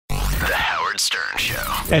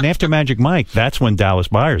Show. And after Magic Mike, that's when Dallas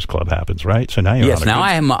Buyers Club happens, right? So now you're on a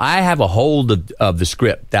now good... I have a hold of the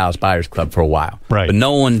script, Dallas Buyers Club, for a while. Right. But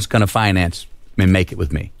no one's going to finance and make it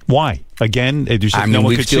with me. Why? Again,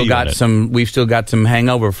 we've still got some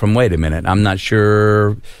hangover from, wait a minute, I'm not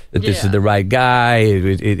sure that this is the right guy.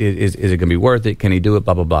 Is it going to be worth it? Can he do it?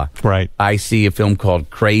 Blah, blah, blah. Right. I see a film called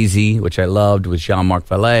Crazy, which I loved, with Jean-Marc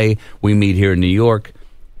Vallée. We meet here in New York.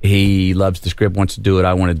 He loves the script, wants to do it.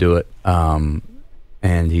 I want to do it. And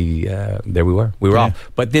there we were. We were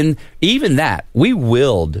off. But then even that, we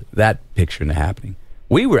willed that picture into happening.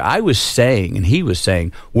 I was saying, and he was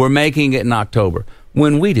saying, we're making it in October,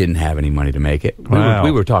 when we didn't have any money to make it.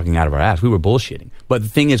 We were talking out of our ass. We were bullshitting. But the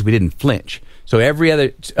thing is, we didn't flinch. So every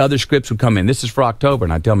other scripts would come in. This is for October.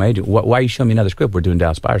 And I'd tell my agent, why are you showing me another script? We're doing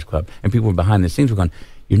Dallas Buyers Club. And people were behind the scenes were going,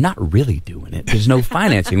 you're not really doing it. There's no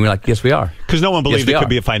financing. We're like, yes, we are. Because no one believed it could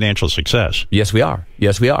be a financial success. Yes, we are.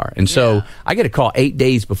 Yes, we are. And so I get a call 8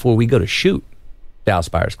 days before we go to shoot Dallas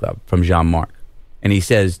Buyers Club from Jean-Marc. And he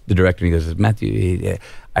says, the director, he goes, Matthew,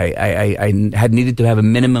 I had needed to have a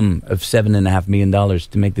minimum of $7.5 million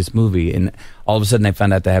to make this movie. And all of a sudden I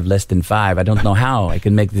found out I have less than $5 million. I don't know how I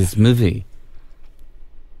can make this movie.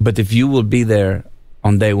 But if you will be there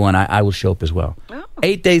on day one, I will show up as well. Oh.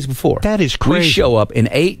 8 days before. That is crazy. We show up in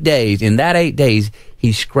 8 days. In that 8 days,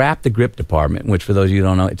 he scrapped the grip department, which for those of you who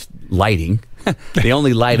don't know, it's lighting. The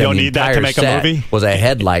only light on the entire set was a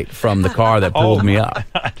headlight from the car that pulled me up.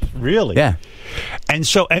 Really? Yeah. And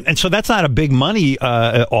so that's not a big money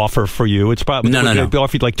offer for you. It's probably no. They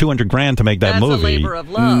offered like $200,000 to make that movie. That's a labor of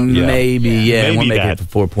love. Maybe we'll make that. it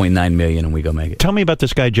for $4.9 million, and we go make it. Tell me about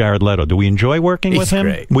this guy Jared Leto. Do we enjoy working with him?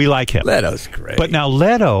 Great. We like him. Leto's great. But now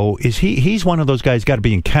Leto he's one of those guys got to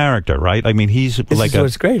be in character, right? I mean, he's this like is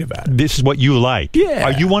what's great about it. This is what you like. Yeah.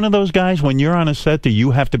 Are you one of those guys when you're on a set? Do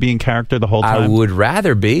you have to be in character the whole time? I would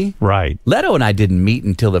rather be. Right. Leto and I didn't meet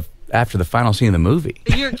until after the final scene of the movie.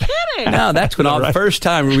 You're kidding. No, that's when the first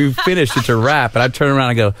time we finished, it's a wrap, and I turn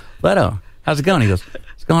around and go, Leto, how's it going? He goes,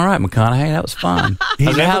 it's going all right, McConaughey. That was fun.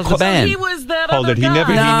 How's the band? He was that other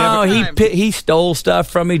guy. He stole stuff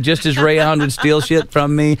from me just as Rayon would steal shit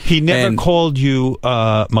from me. He never called you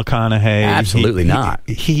McConaughey. Absolutely not.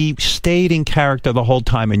 He stayed in character the whole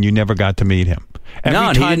time, and you never got to meet him.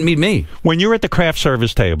 And he didn't meet me. When you're at the craft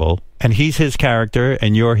service table, and he's his character,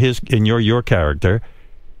 and you're your character,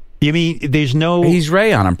 you mean there's no... He's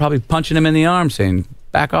Rayon. I'm probably punching him in the arm saying,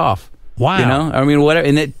 back off. Wow. You know? I mean, whatever.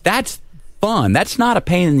 And that's fun. That's not a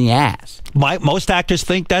pain in the ass. Most actors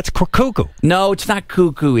think that's cuckoo. No, it's not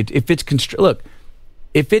cuckoo. Look,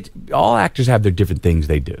 all actors have their different things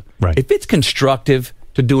they do. Right. If it's constructive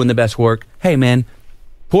to doing the best work, hey, man,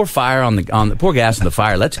 pour gas on the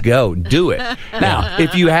fire. Let's go. Do it. Now,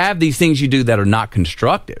 if you have these things you do that are not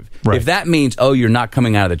constructive, if that means, you're not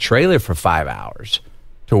coming out of the trailer for 5 hours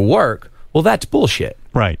to work, well, that's bullshit.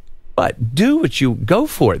 Right. But go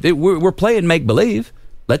for it. We're playing make believe.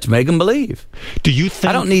 Let's make them believe. Do you think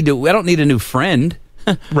I don't need a new friend?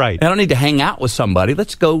 Right. I don't need to hang out with somebody.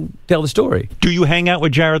 Let's go tell the story. Do you hang out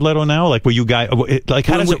with Jared Leto now? Like, were you guys? Like,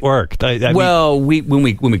 how does it work? When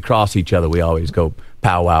we cross each other, we always go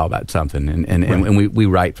powwow about something, and we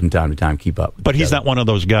write from time to time, keep up. But he's not one of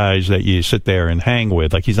those guys that you sit there and hang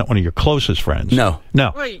with. Like, he's not one of your closest friends. No.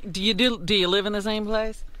 Wait, do you live in the same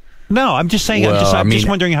place? No, I'm just saying. I'm just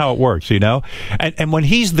wondering how it works, you know. And when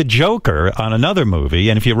he's the Joker on another movie,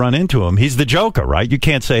 and if you run into him, he's the Joker, right? You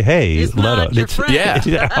can't say, "Hey, he's Leto." Not your friend.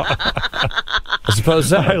 Yeah. I suppose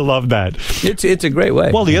so. I love that. It's a great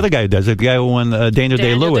way. Well, the other guy does it. The guy who won Daniel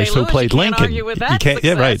Day-Lewis, who played Lincoln. Argue with that success,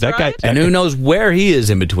 yeah, right. That guy. And who knows where he is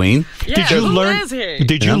in between? Yeah,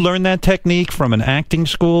 Did you learn that technique from an acting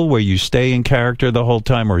school where you stay in character the whole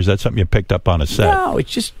time, or is that something you picked up on a set? No,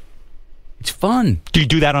 it's fun. Do you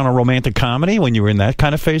do that on a romantic comedy when you were in that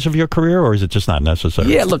kind of phase of your career, or is it just not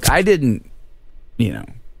necessary? Yeah, look, I didn't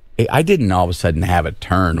all of a sudden have a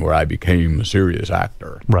turn where I became a serious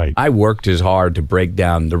actor. Right. I worked as hard to break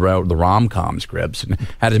down the rom-com scripts and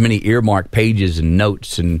had as many earmarked pages and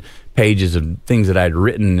notes and pages of things that I'd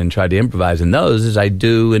written and tried to improvise in those as I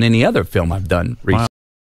do in any other film I've done recently.